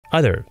Hi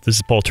there, this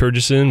is Paul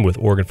Turgeson with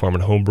Oregon Farm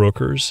and Home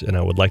Brokers, and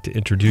I would like to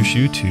introduce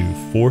you to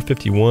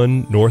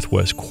 451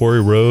 Northwest Quarry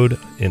Road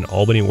in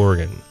Albany,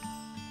 Oregon.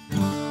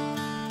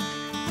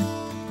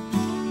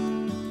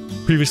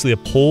 Previously a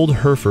polled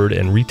Hereford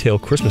and retail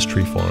Christmas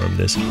tree farm,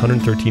 this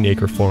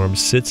 113-acre farm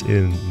sits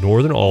in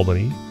northern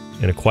Albany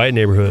in a quiet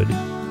neighborhood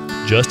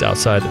just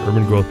outside the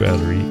urban growth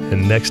boundary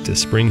and next to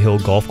Spring Hill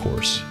Golf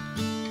Course.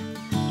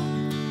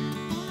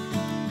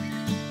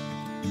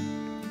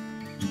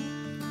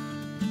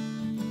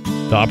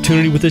 The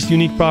opportunity with this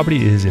unique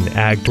property is in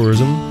ag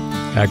tourism,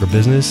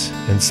 agribusiness,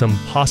 and some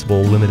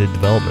possible limited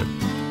development.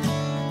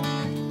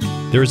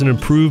 There is an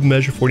improved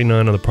Measure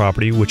 49 on the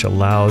property which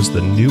allows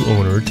the new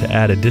owner to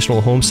add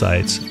additional home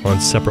sites on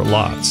separate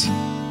lots.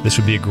 This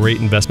would be a great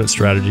investment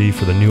strategy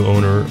for the new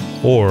owner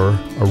or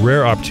a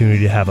rare opportunity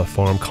to have a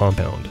farm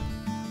compound.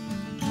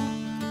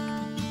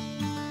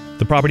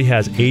 The property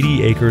has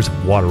 80 acres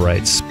of water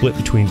rights split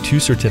between two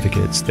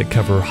certificates that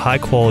cover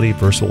high-quality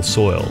versatile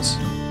soils.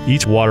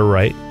 Each water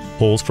right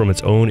pulls from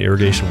its own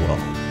irrigation well.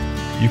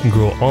 You can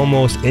grow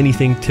almost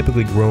anything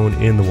typically grown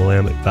in the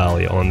Willamette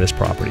Valley on this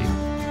property.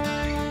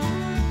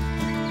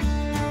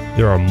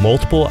 There are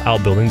multiple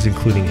outbuildings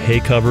including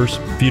hay covers,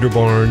 feeder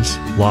barns,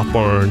 loft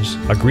barns,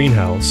 a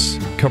greenhouse,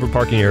 covered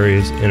parking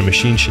areas, and a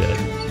machine shed.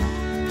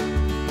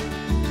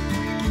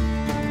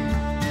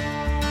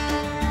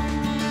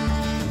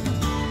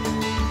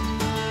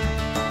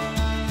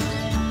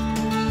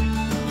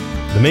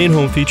 The main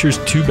home features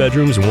 2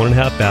 bedrooms and 1.5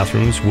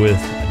 bathrooms with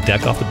a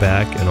deck off the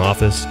back, an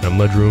office, and a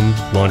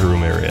mudroom, laundry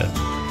room area.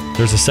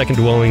 There's a second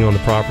dwelling on the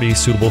property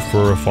suitable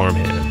for a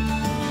farmhand.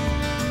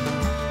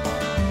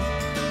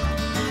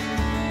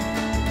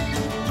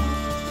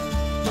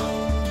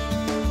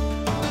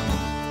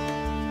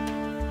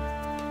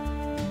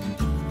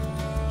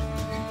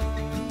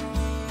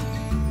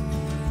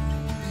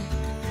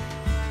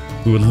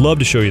 We would love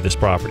to show you this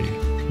property.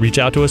 Reach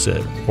out to us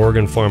at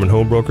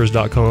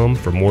OregonFarmandHomebrokers.com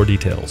for more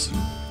details.